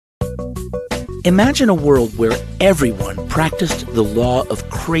Imagine a world where everyone practiced the law of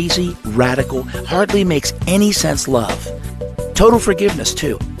crazy, radical, hardly makes any sense love. Total forgiveness,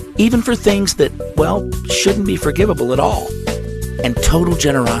 too, even for things that, well, shouldn't be forgivable at all. And total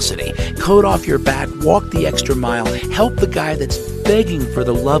generosity. Coat off your back, walk the extra mile, help the guy that's begging for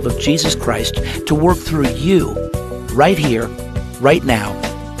the love of Jesus Christ to work through you, right here, right now,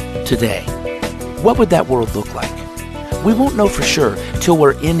 today. What would that world look like? We won't know for sure till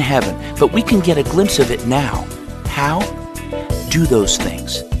we're in heaven, but we can get a glimpse of it now. How? Do those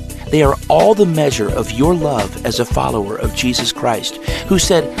things. They are all the measure of your love as a follower of Jesus Christ, who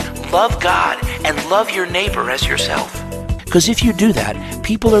said, love God and love your neighbor as yourself. Because if you do that,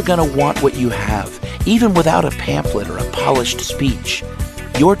 people are going to want what you have, even without a pamphlet or a polished speech.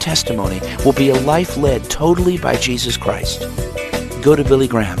 Your testimony will be a life led totally by Jesus Christ. Go to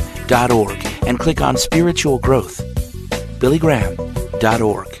BillyGraham.org and click on Spiritual Growth.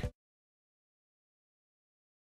 BillyGraham.org.